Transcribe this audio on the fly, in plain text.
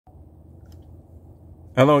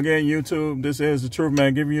Hello again, YouTube. This is The Truth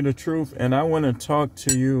Man, giving you the truth. And I want to talk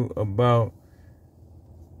to you about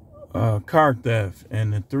car theft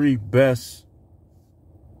and the 3 best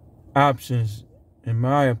options, in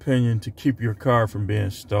my opinion, to keep your car from being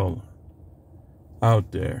stolen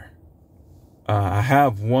out there. I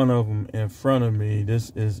have one of them in front of me. This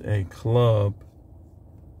is a club.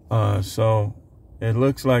 So it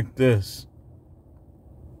looks like this.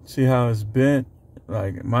 See how it's bent?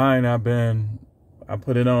 Like mine, I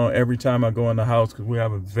put it on every time I go in the house because we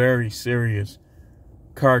have a very serious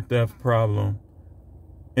car theft problem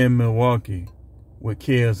in Milwaukee with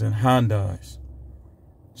Kias and Hondas.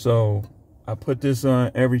 So I put this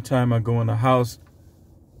on every time I go in the house.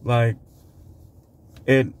 Like,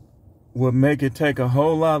 it would make it take a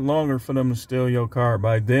whole lot longer for them to steal your car.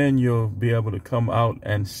 By then you'll be able to come out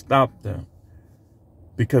and stop them.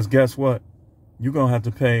 Because guess what? You're going to have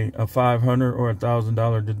to pay a $500 or $1,000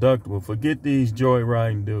 deductible. Forget these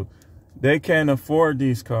joyriding dudes. They can't afford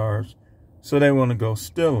these cars, so they want to go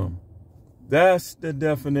steal them. That's the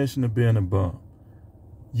definition of being a bum.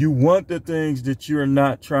 You want the things that you're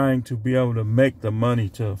not trying to be able to make the money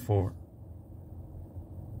to afford.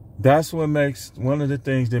 That's what makes one of the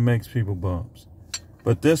things that makes people bums.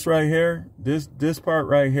 But this right here, this part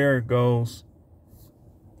right here goes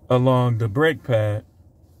along the brake pad.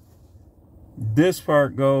 This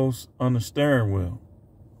part goes on the steering wheel.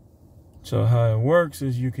 So how it works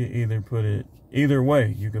is you can either put it either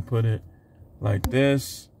way. You can put it like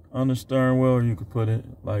this on the steering wheel, or you could put it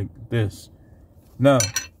like this. Now,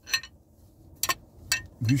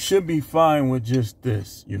 you should be fine with just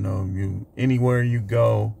this. You know, anywhere you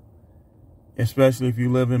go, especially if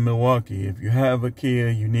you live in Milwaukee, if you have a Kia,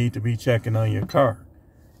 you need to be checking on your car.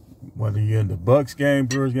 Whether you're in the Bucks game,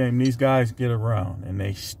 Brewers game, these guys get around and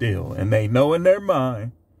they steal. And they know in their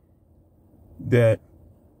mind that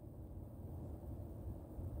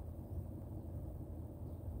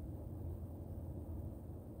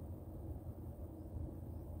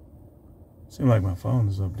seems like my phone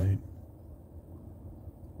is updated.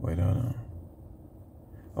 Wait, hold on.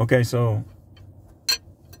 Okay, so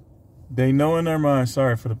they know in their mind,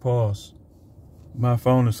 sorry for the pause, my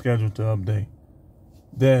phone is scheduled to update,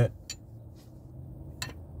 that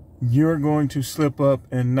you're going to slip up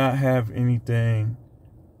and not have anything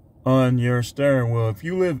on your steering wheel. If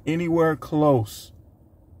you live anywhere close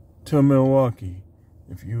to Milwaukee,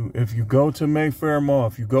 if you go to Mayfair Mall,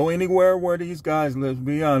 if you go anywhere where these guys live,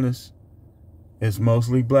 be honest, it's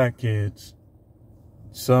mostly black kids,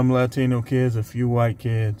 some Latino kids, a few white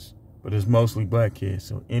kids, but it's mostly black kids.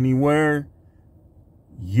 So anywhere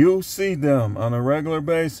you see them on a regular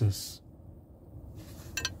basis,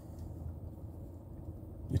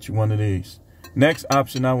 get you one of these. Next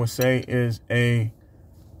option I would say is a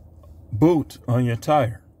boot on your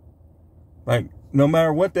tire. Like, no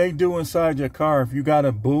matter what they do inside your car, if you got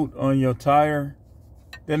a boot on your tire,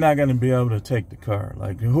 they're not going to be able to take the car.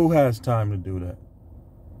 Like, who has time to do that?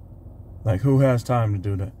 Like, who has time to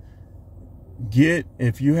do that?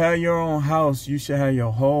 If you have your own house, you should have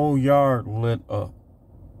your whole yard lit up.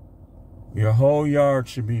 Your whole yard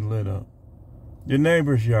should be lit up. Your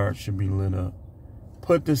neighbor's yard should be lit up.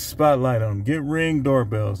 Put the spotlight on them. Get Ring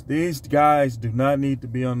doorbells. These guys do not need to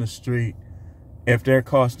be on the street if they're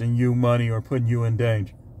costing you money or putting you in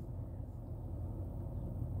danger.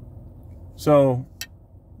 So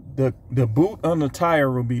the boot on the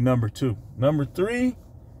tire will be number 2. Number 3,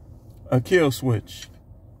 a kill switch.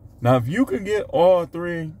 Now, if you can get all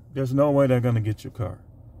 3, there's no way they're going to get your car.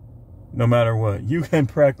 No matter what. You can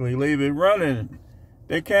practically leave it running.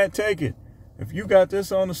 They can't take it. If you got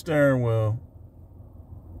this on the steering wheel,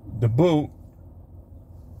 the boot,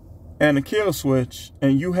 and the kill switch,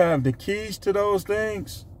 and you have the keys to those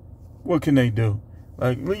things, what can they do?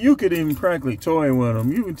 Like, you could even practically toy with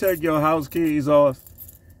them. You can take your house keys off,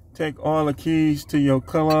 take all the keys to your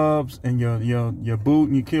clubs and your boot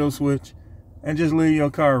and your kill switch, and just leave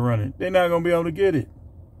your car running. They're not going to be able to get it.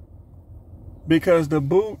 Because the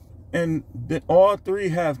boot and all 3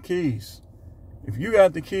 have keys. If you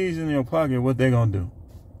got the keys in your pocket, what they going to do?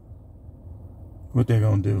 What they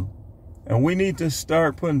gonna do? And we need to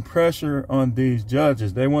start putting pressure on these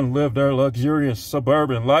judges. They want to live their luxurious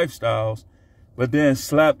suburban lifestyles, but then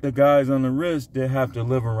slap the guys on the wrist that have to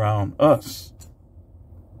live around us.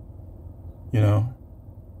 You know?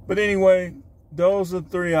 But anyway, those are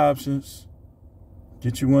 3 options.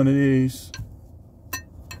 Get you one of these.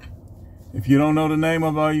 If you don't know the name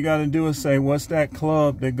of it, all you got to do is say, what's that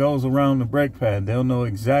club that goes around the brake pad? They'll know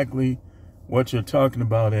exactly what you're talking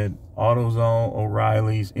about at AutoZone,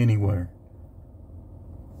 O'Reilly's, anywhere.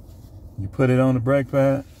 You put it on the brake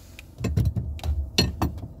pad.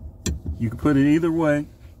 You can put it either way.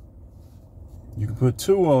 You can put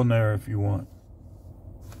 2 on there if you want.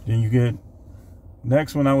 Then you get,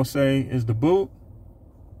 next one I would say is the boot.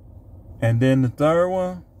 And then the third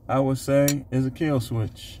one I would say is a kill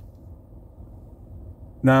switch.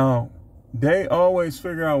 Now, they always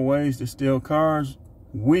figure out ways to steal cars.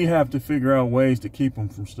 We have to figure out ways to keep them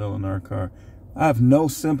from stealing our car. I have no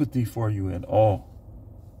sympathy for you at all.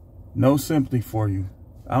 No sympathy for you.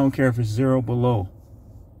 I don't care if it's 0 below.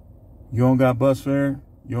 You don't got bus fare.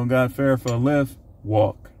 You don't got fare for a lift.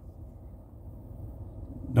 Walk.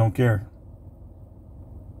 Don't care.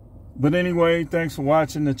 But anyway, thanks for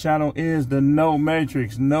watching. The channel is the No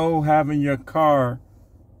Matrix. No having your car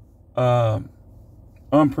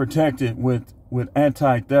unprotected with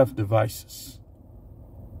anti-theft devices.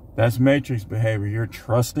 That's Matrix behavior. You're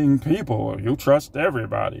trusting people. You trust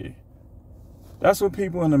everybody. That's what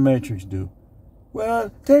people in the Matrix do.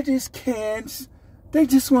 Well, they're just kids. They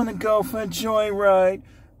just want to go for a joyride.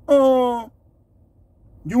 Oh,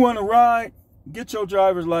 you want to ride? Get your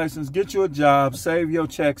driver's license, get you a job, save your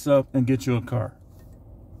checks up, and get you a car.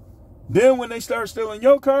 Then when they start stealing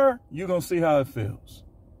your car, you're going to see how it feels.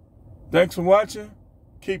 Thanks for watching.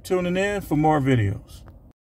 Keep tuning in for more videos.